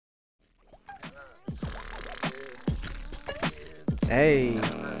Hey.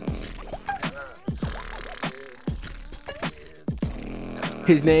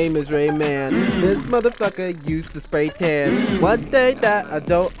 His name is Rayman. This motherfucker used to spray tan. One thing that I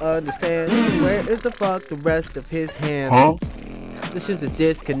don't understand. Where is the fuck the rest of his hands? Huh? This shit's a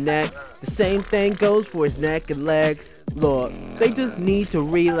disconnect. The same thing goes for his neck and legs. Look, they just need to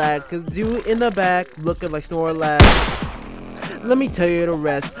relax. Cause dude in the back looking like Snorlax. Let me tell you the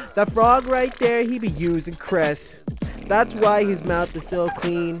rest. That frog right there, he be using crest. That's why his mouth is so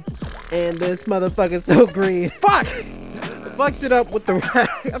clean. And this motherfucker's so green. Fuck! I fucked it up with the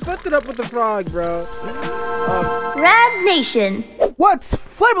I fucked it up with the frog, bro. Rad Nation. What's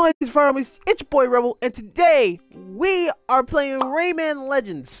Flavor Legends Farmers? It's your boy Rebel, and today we are playing Rayman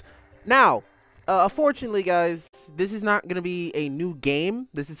Legends. Now, unfortunately, guys, this is not gonna be a new game.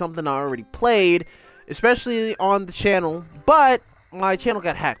 This is something I already played, especially on the channel. But my channel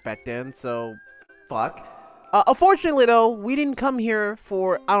got hacked back then, so fuck. Unfortunately, though, we didn't come here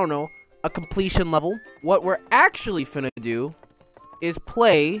for, I don't know, a completion level. What we're actually finna do is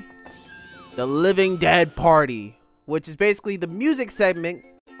play the Living Dead Party, which is basically the music segment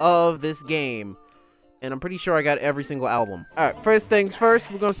of this game. And I'm pretty sure I got every single album. Alright, first things first,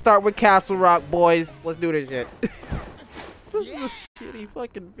 we're gonna start with Castle Rock, boys. Let's do this shit. This is a shitty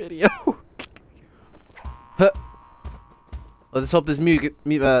fucking video. Let's hope this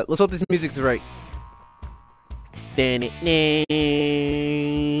music's right. I'm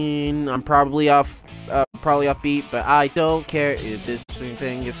probably off beat, but I don't care if this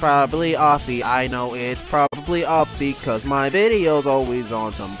thing is probably off beat. I know it's probably off because my video's always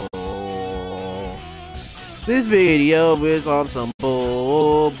on some bull. This video is on some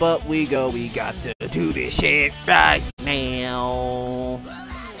bull, but we got to do this shit right now.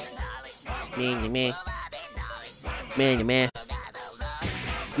 Man.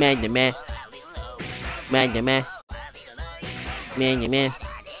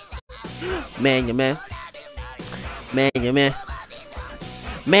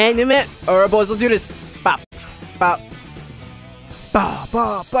 Alright, boys, let's do this. Bop.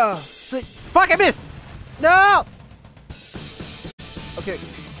 Fuck, I missed! No!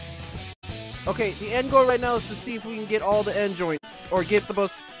 Okay, the end goal right now is to see if we can get all the end joints, or get the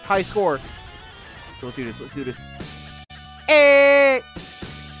most high score. So let's do this. Hey!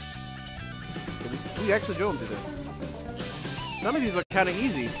 We actually drove him to this. None of these are kind of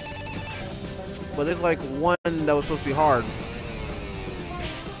easy. But there's like one that was supposed to be hard.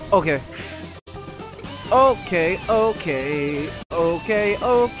 Okay,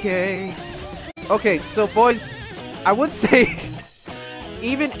 so boys, I would say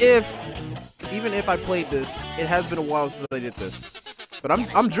even if I played this, it has been a while since I did this. But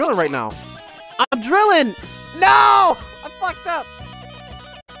I'm drilling right now. I'm drilling! No! I fucked up!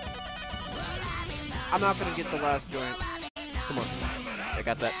 I'm not gonna get the last joint. Come on. I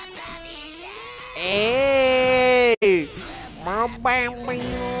got that. Hey!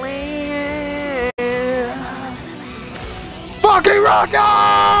 Fucking rock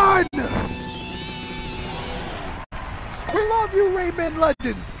on! We love you, Rayman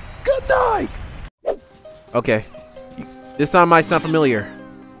Legends. Good night! Okay. This song might sound familiar.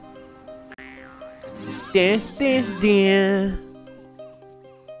 Dance.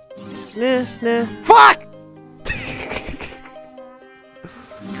 Nah. Fuck!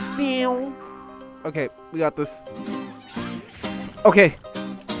 Okay, we got this. Okay.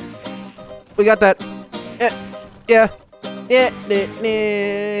 We got that. Yeah.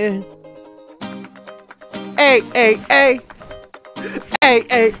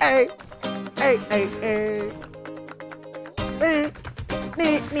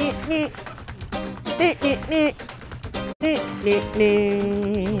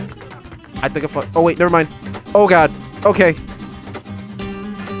 I think I fucked. Oh wait, never mind. Oh god. Okay.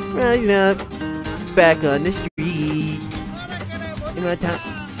 Right up, back on the street. In my town.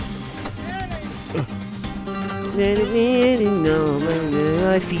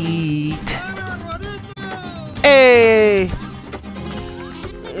 My feet. Hey!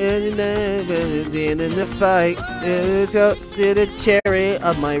 And in the fight, to the cherry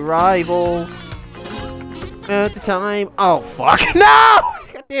of my rivals. At the time. Oh fuck! No!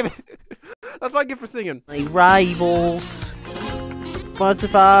 God damn it! That's what I get for singing. My rivals. Want to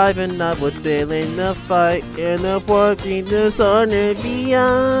survive and not would fail in the fight, and the working the sun and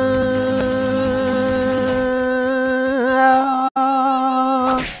beyond.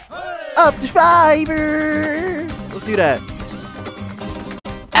 Up the driver. Let's do that.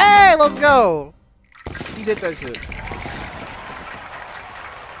 Hey, let's go. He did that shit.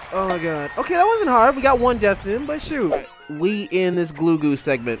 Oh my god. Okay, that wasn't hard. We got one death in, but shoot. We in this glue goo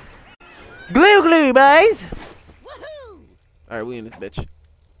segment. Glue, boys. Alright, we in this bitch.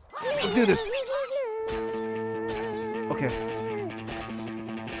 Let's do this. Okay.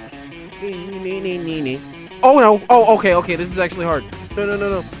 Oh no! Oh, okay, okay. This is actually hard. No, no,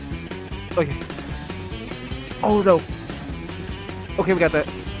 no, no. Okay. Oh no. Okay, we got that.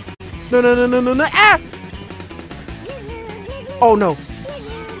 No, no, no, no, no, no. Ah! Oh no.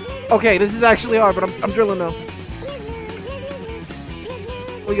 Okay, this is actually hard, but I'm drilling now.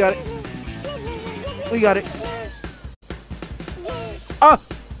 We got it. We got it.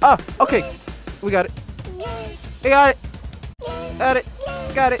 Okay. We got it. We got it. Got it.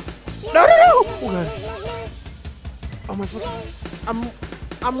 Got it. No, no, no! Oh god. Oh my fucking.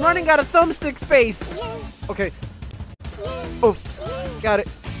 I'm running out of thumbstick space. Okay. Oof. Got it.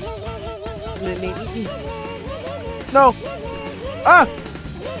 No. Ah!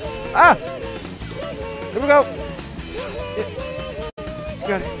 Ah! Here we go.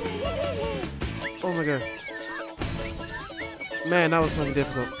 Got it. Oh my god. Man, that was fucking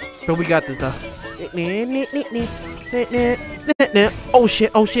difficult. But we got this though. Oh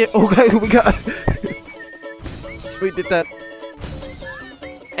shit, oh shit. Okay, we got it. We did that.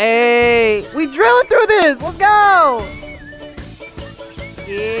 Hey! We drilling through this! Let's go!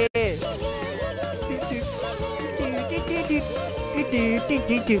 Yeah.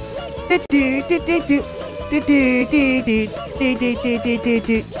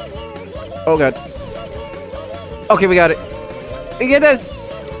 Oh god. Okay, we got it. We get this!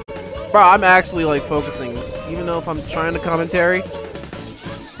 Bro, I'm actually like focusing, even though if I'm trying to commentary.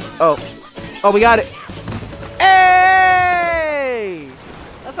 Oh. Oh, we got it. Hey!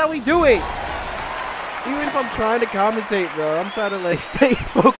 That's how we do it. Even if I'm trying to commentate, bro, I'm trying to like stay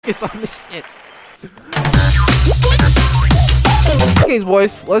focused on this shit. Okay,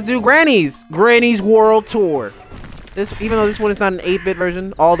 boys, let's do Granny's World Tour. This, even though this one is not an 8-bit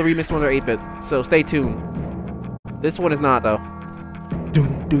version, all the remixed ones are 8-bit, so stay tuned. This one is not though.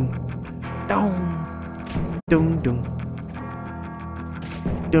 Doom doom, doom, doom doom,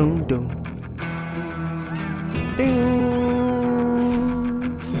 doom doom, doom.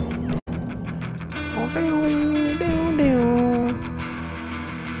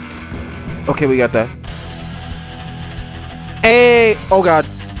 Okay, we got that. Hey! Oh god.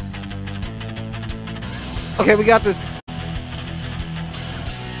 Okay, we got this.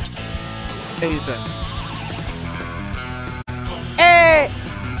 Hey, that. Hey!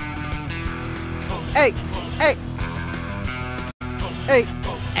 Hey! Hey! Hey!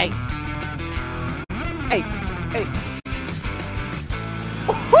 Hey! Hey! Hey!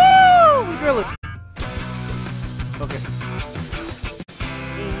 Woohoo! We drill it. Okay.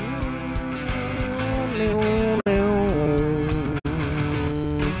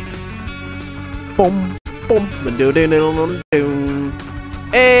 Boom, boom, do do do do.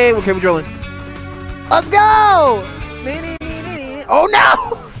 Hey, okay, we're drilling. Let's go! Oh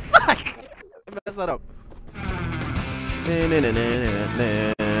no! Fuck! I messed that up.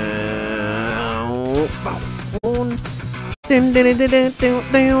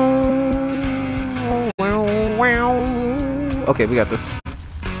 Okay, we got this.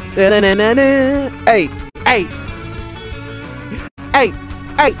 Hey, hey, hey, hey.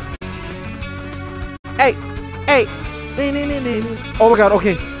 Hey! Hey! Oh my god,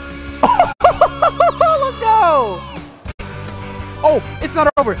 okay. Let's go! Oh, it's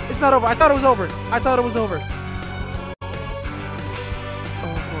not over. It's not over. I thought it was over. I thought it was over.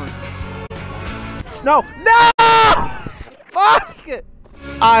 Oh, come on. No! No! Fuck it!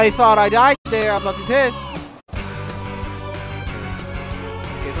 I thought I died there. I'm fucking pissed.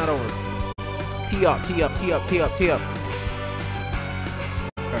 Okay, it's not over. Tee up, tee up, tee up, tee up, tee up.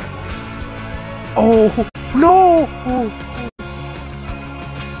 Oh no! Oh.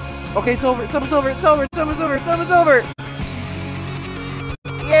 Okay, it's over. It's almost over. It's over. It's almost over. It's almost over.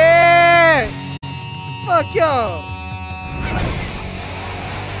 Yeah! Fuck yo!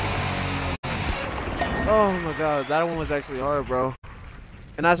 Oh my god, that one was actually hard, bro.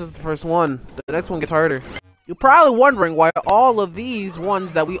 And that's just the first one. The next one gets harder. You're probably wondering why all of these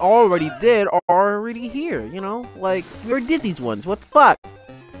ones that we already did are already here. You know, like we already did these ones. What the fuck?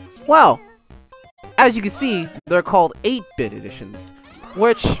 Well. As you can see, they're called 8-bit editions,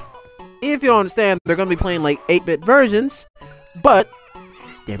 which, if you don't understand, they're going to be playing like 8-bit versions, but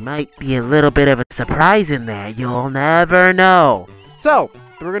there might be a little bit of a surprise in there. You'll never know. So,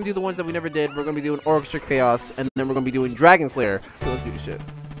 we're going to do the ones that we never did. We're going to be doing Orchestra Chaos, and then we're going to be doing Dragon Slayer. So let's do this shit.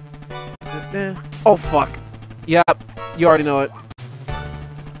 Oh, fuck. Yep, you already know it.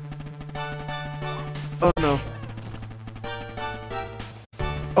 Oh, no.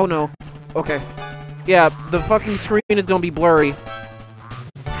 Oh, no. Okay. Yeah, the fucking screen is gonna be blurry.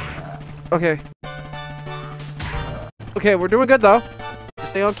 Okay. Okay, Okay, we're doing good though.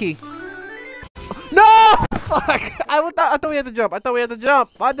 Just stay on key. No! Fuck! I thought we had to jump. I thought we had to jump.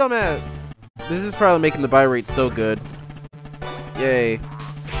 My dumbass. This is probably making the buy rate so good. Yay.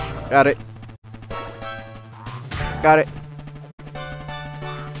 Got it. Got it.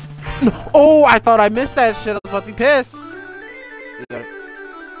 No. Oh, I thought I missed that shit. I was about to be pissed. You got it.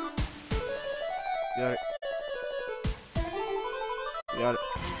 You got it. You got it.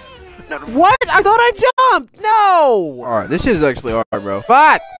 No, what? I thought I jumped! No! Alright, this shit is actually hard, bro.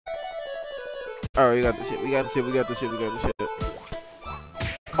 Fuck! Alright, we got this shit. We got this shit. We got this shit. We got this shit.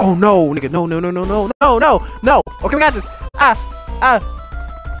 Oh no, nigga. No, no, no, no, no, no, no, no. Okay, we got this.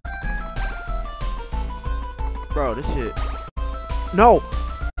 Bro, this shit. No.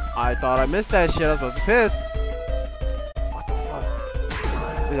 I thought I missed that shit. I was about to be pissed. What the fuck?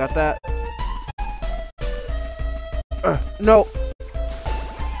 We got that. No.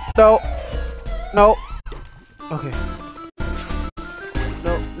 No. No. Okay.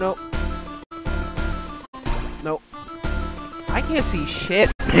 No, no. No. I can't see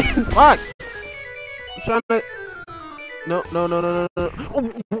shit, man. Fuck. I'm trying to... No, no, no, no, no, no.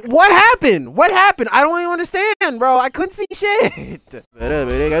 What happened? What happened? I don't even understand, bro. I couldn't see shit.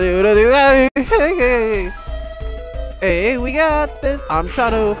 Hey, we got this. I'm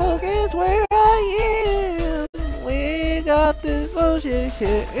trying to focus where I am. We got this bullshit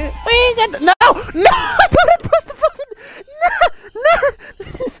shit. We got the... No! No! I thought I pressed the fucking... No!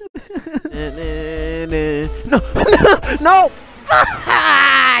 No! No!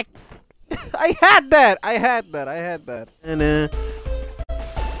 Fuck! I had that! I had that! I had that. And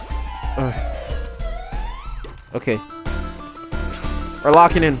okay. We're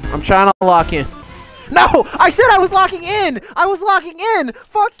locking in. I'm trying to lock in. No! I said I was locking in! I was locking in!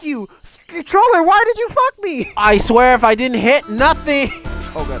 Fuck you! Controller, why did you fuck me? I swear if I didn't hit nothing...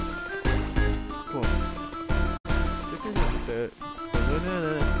 Oh god. Come on.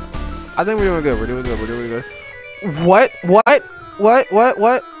 I think we're doing good. We're doing good. We're doing good. What? What? What? What?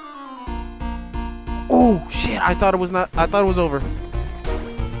 What? Oh shit! I thought it was not. I thought it was over.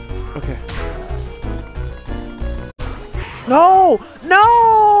 Okay. No!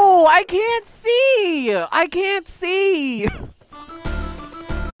 No! I can't see! I can't see! Come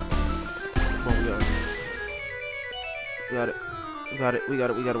on, we got it. We got it. We got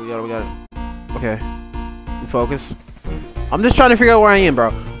it. We got it. We got it. We got it. Okay. Focus. I'm just trying to figure out where I am,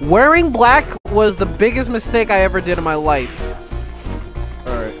 bro. Wearing black was the biggest mistake I ever did in my life.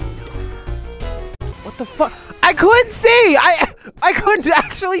 Alright. What the fuck? I couldn't see! I couldn't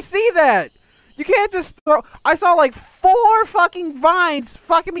actually see that! You can't just throw... I saw like 4 fucking vines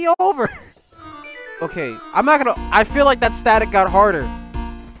fucking me over. Okay, I'm not gonna... I feel like that static got harder.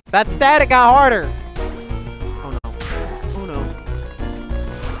 That static got harder. Oh no. Oh no.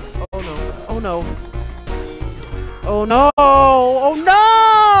 Oh no. Oh no. Oh no! Oh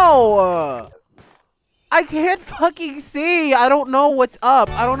no! I can't fucking see! I don't know what's up.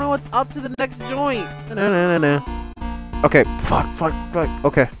 I don't know what's up to the next joint. No. Okay, fuck.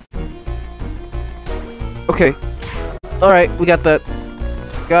 Okay. Okay. Alright, we got that.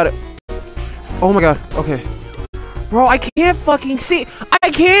 Got it. Oh my god, okay. Bro, I can't fucking see!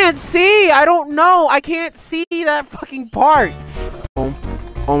 I can't see! I don't know! I can't see that fucking part!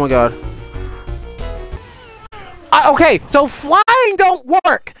 Oh my god. Okay, so flying don't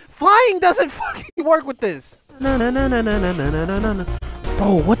work. Flying doesn't fucking work with this. No.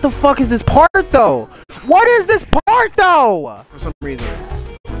 Bro, what the fuck is this part though? What is this part though? For some reason.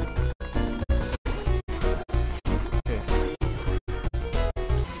 Okay.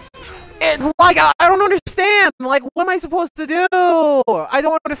 It's like I don't understand. Like, what am I supposed to do? I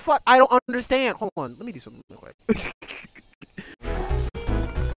don't understand. Hold on, let me do something real quick.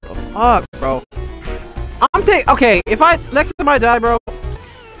 The fuck, bro. Okay, if next time I die, bro.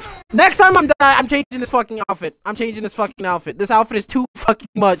 Next time I'm changing this fucking outfit. I'm changing this fucking outfit. This outfit is too fucking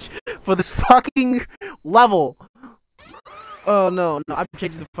much for this fucking level. Oh no, I'm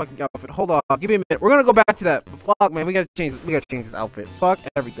changing the fucking outfit. Hold on, give me a minute. We're gonna go back to that. Fuck, man, we gotta change this outfit. Fuck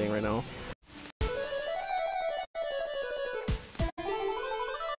everything right now.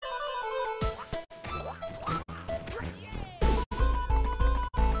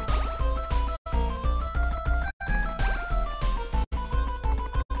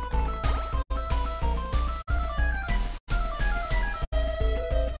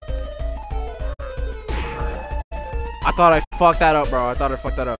 I thought I fucked that up, bro. I thought I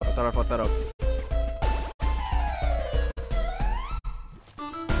fucked that up.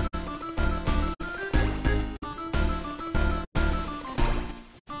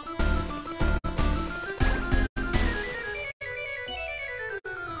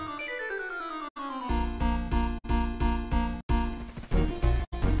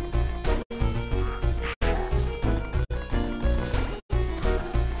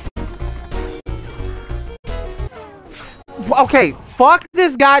 Okay, fuck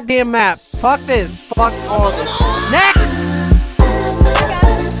this goddamn map. Fuck this. Fuck all this.